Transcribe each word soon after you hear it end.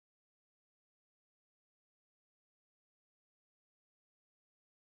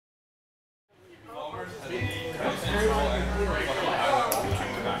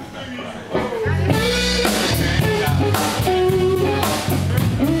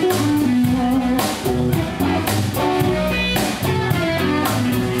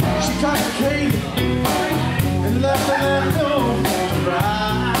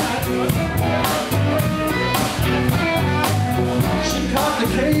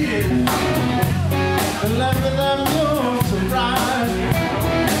kid and left me that mule to ride.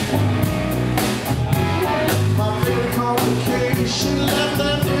 My baby called me Katey, she left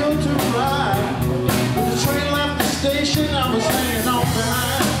that mule to ride. When the train left the station, I was hanging on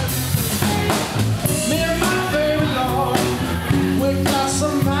behind. Me and my baby, Lord, we got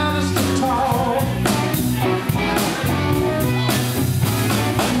some manners to talk.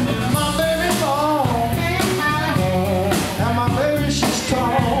 My baby long, and my baby she's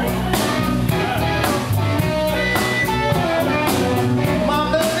tall. My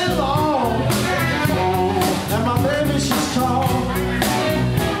baby long, and my baby she's tall.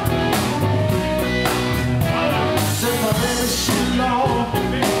 Said my baby she's long,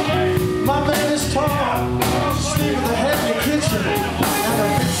 my baby's tall. She sleep with her head in the kitchen and her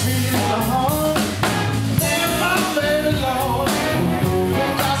big feet in the hall. And my baby long, we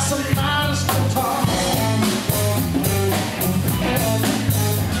got some manners to talk.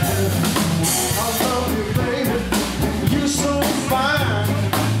 I love you, baby, you're so fine.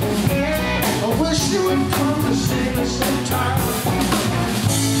 I wish you would come to see me sometime.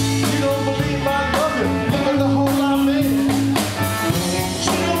 You don't believe I love you, look at the hole I'm in.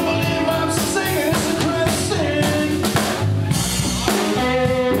 You don't believe I'm singing, it's a crazy sin.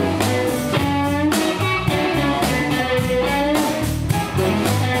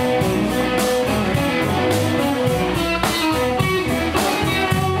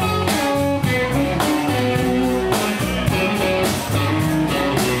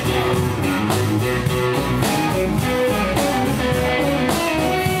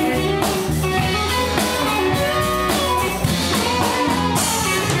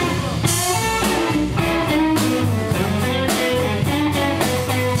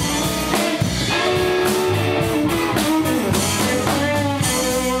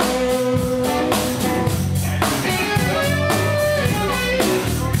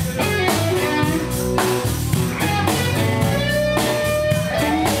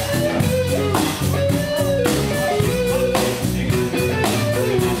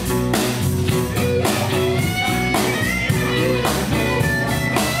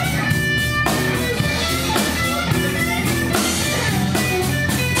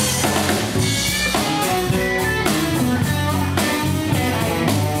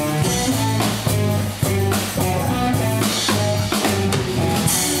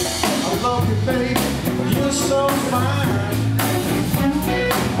 Baby,